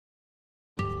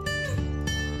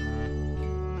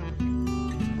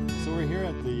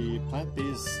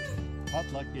plant-based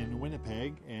potluck in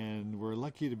Winnipeg, and we're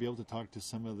lucky to be able to talk to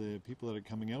some of the people that are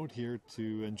coming out here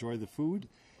to enjoy the food.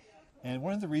 And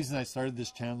one of the reasons I started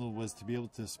this channel was to be able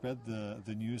to spread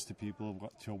the news to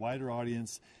people, to a wider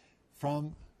audience,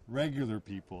 from regular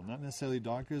people, not necessarily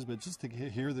doctors, but just to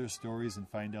hear their stories and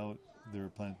find out their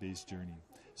plant-based journey.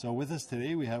 So with us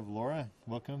today we have Laura.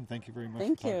 Welcome. Thank you very much.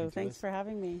 Thank you. Thanks for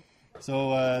having me.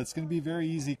 So it's going to be very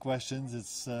easy questions.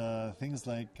 It's things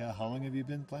like how long have you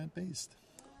been plant-based?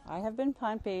 I have been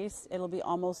plant-based. It'll be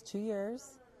almost 2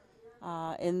 years.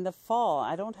 In the fall,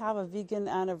 I don't have a vegan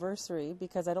anniversary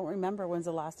because I don't remember when's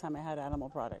the last time I had animal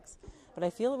products. But I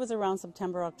feel it was around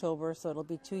September, October, so it'll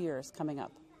be 2 years coming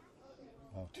up.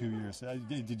 Oh, 2 years.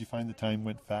 Did you find the time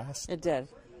went fast? It did.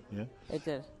 Yeah? It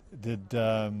did.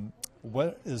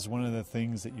 What is one of the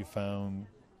things that you found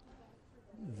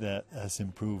that has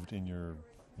improved in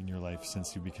your life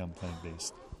since you become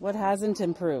plant-based? What hasn't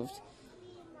improved?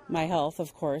 My health,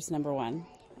 of course, number one.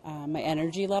 My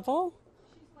energy level,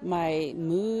 my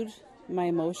mood, my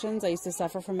emotions. I used to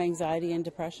suffer from anxiety and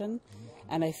depression,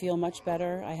 and I feel much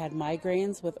better. I had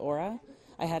migraines with Aura.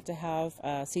 I had to have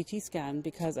a CT scan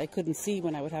because I couldn't see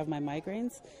when I would have my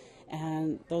migraines,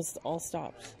 and those all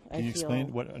stopped. Can you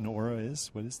explain what an Aura is?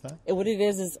 What is that? What it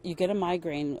is you get a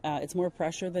migraine. It's more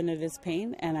pressure than it is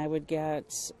pain, and I would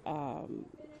get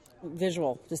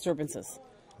visual disturbances.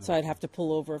 So I'd have to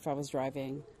pull over if I was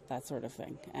driving, that sort of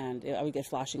thing. And I would get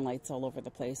flashing lights all over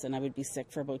the place, and I would be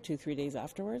sick for about 2-3 days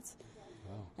afterwards.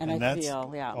 Wow. And I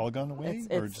feel, all gone away?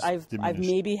 Or just I've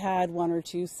maybe had 1 or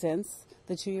 2 since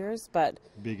the 2 years, but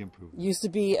big improvement. Used to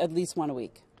be at least 1 a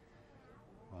week.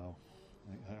 Wow,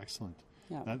 excellent.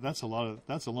 Yeah. That's a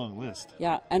long list.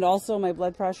 Yeah, and also my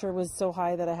blood pressure was so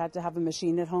high that I had to have a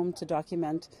machine at home to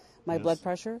document my blood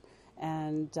pressure.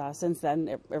 And since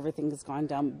then, everything has gone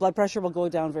down. Blood pressure will go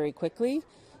down very quickly.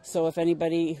 So if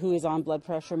anybody who is on blood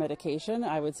pressure medication,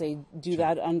 I would say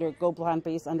go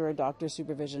plant-based under a doctor's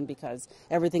supervision, because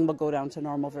everything will go down to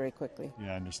normal very quickly.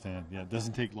 Yeah, I understand. Yeah, it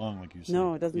doesn't take long, like you said.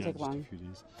 No, it doesn't take long. Just a few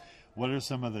days. What are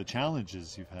some of the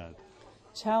challenges you've had?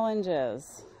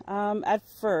 Challenges. At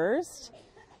first,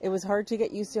 it was hard to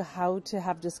get used to how to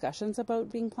have discussions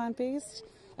about being plant-based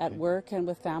at work and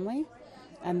with family.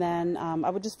 And then I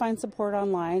would just find support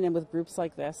online and with groups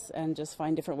like this, and just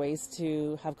find different ways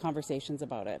to have conversations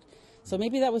about it. So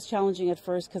maybe that was challenging at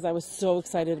first because I was so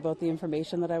excited about the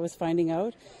information that I was finding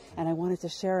out, and I wanted to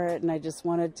share it, and I just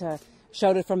wanted to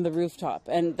shout it from the rooftop.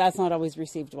 And that's not always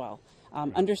received well,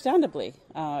 understandably.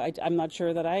 I'm not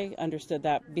sure that I understood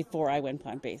that before I went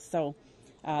plant-based. So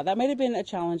that might have been a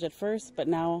challenge at first, but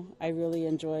now I really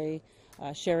enjoy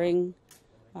sharing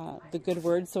the good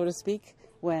word, so to speak,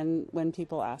 when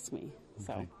people ask me.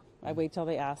 So I wait till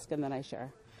they ask, and then I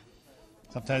share.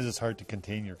 Sometimes it's hard to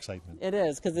contain your excitement. It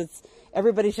is, because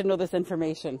everybody should know this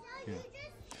information.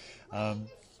 Yeah.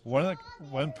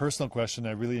 One personal question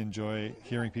I really enjoy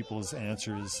hearing people's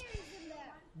answers: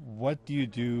 what do you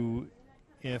do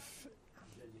if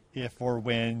or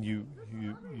when you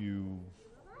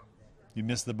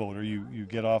miss the boat, or you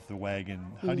get off the wagon?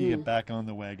 How do you get back on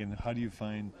the wagon? How do you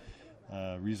find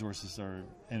resources or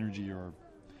energy, or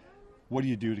what do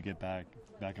you do to get back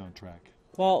on track?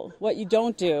 Well, what you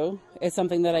don't do is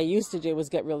something that I used to do, was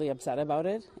get really upset about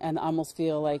it and almost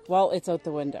feel like, well, it's out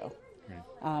the window.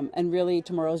 Right. And really,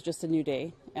 tomorrow's just a new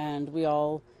day, and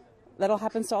that all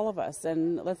happens to all of us.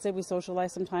 And let's say we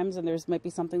socialize sometimes, and there's might be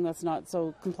something that's not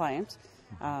so compliant.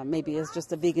 Maybe it's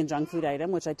just a vegan junk food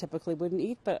item, which I typically wouldn't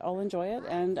eat, but I'll enjoy it.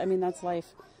 And I mean, that's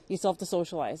life. You still have to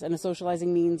socialize, and if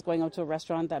socializing means going out to a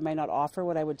restaurant that might not offer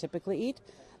what I would typically eat,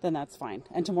 then that's fine.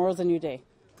 And tomorrow's a new day.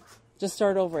 Just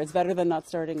start over. It's better than not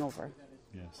starting over.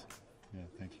 Yes. Yeah,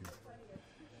 thank you.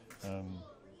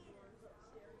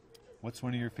 What's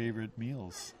one of your favorite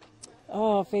meals?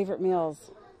 Oh, favorite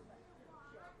meals.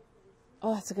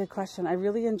 Oh, that's a good question. I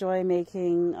really enjoy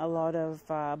making a lot of,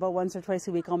 about once or twice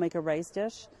a week, I'll make a rice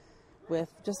dish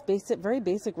with just very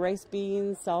basic rice,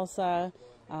 beans, salsa,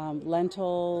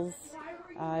 lentils.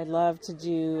 I love to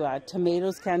do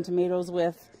canned tomatoes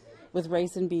with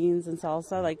rice and beans and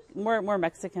salsa, like more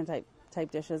Mexican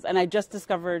type dishes. And I just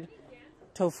discovered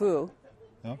tofu.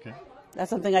 Okay. That's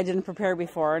something I didn't prepare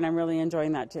before, and I'm really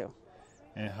enjoying that too.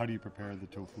 And how do you prepare the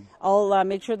tofu? I'll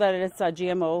make sure that it's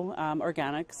GMO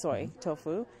organic soy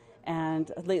tofu.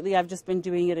 And lately I've just been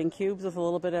doing it in cubes with a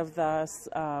little bit of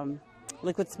the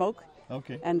liquid smoke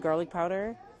and garlic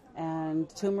powder and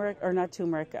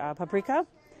paprika.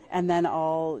 And then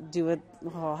I'll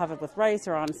have it with rice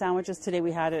or on sandwiches. Today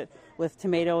we had it with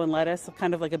tomato and lettuce,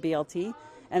 kind of like a BLT.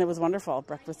 And it was wonderful,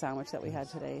 breakfast sandwich that we had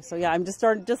today. So yeah, I'm just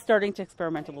starting to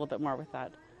experiment a little bit more with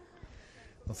that.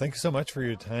 Well, thank you so much for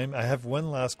your time. I have one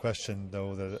last question,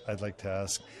 though, that I'd like to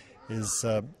ask is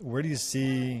where do you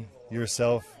see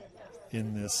yourself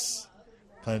in this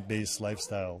plant-based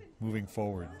lifestyle moving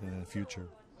forward in the future?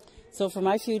 So for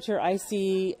my future, I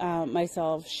see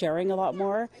myself sharing a lot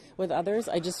more with others.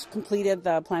 I just completed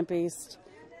the plant-based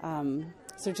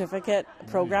certificate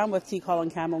program with T. Colin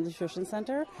Campbell Nutrition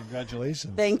Center.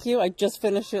 Congratulations. Thank you. I just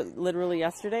finished it literally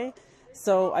yesterday.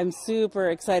 So I'm super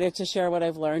excited to share what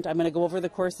I've learned. I'm going to go over the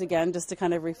course again just to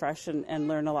kind of refresh and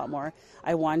learn a lot more.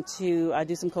 I want to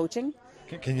do some coaching.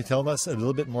 Can you tell us a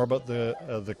little bit more about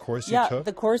the course you took? Yeah,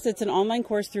 the course, it's an online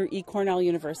course through eCornell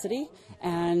University,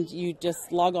 and you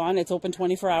just log on. It's open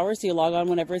 24 hours, so you log on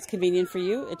whenever it's convenient for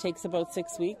you. It takes about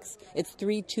 6 weeks. It's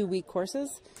 3 2-week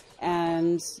courses,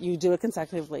 and you do it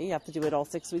consecutively. You have to do it all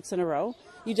 6 weeks in a row.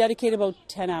 You dedicate about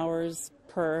 10 hours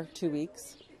per 2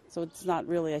 weeks. So it's not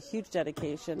really a huge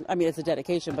dedication. I mean, it's a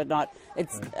dedication, but not,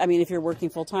 it's, I mean, if you're working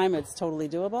full time, it's totally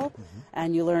doable.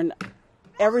 And you learn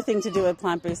everything to do with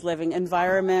plant-based living,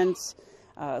 environment,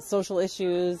 social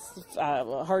issues,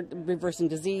 heart reversing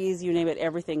disease, you name it,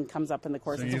 everything comes up in the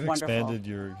course. So it's you've wonderful. expanded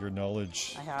your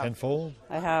knowledge tenfold?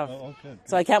 I have. Oh, good.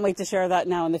 So I can't wait to share that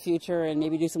now in the future and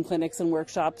maybe do some clinics and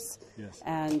workshops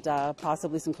and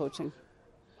possibly some coaching.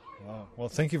 Wow. Well,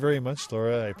 thank you very much,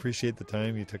 Laura. I appreciate the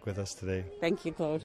time you took with us today. Thank you, Claude.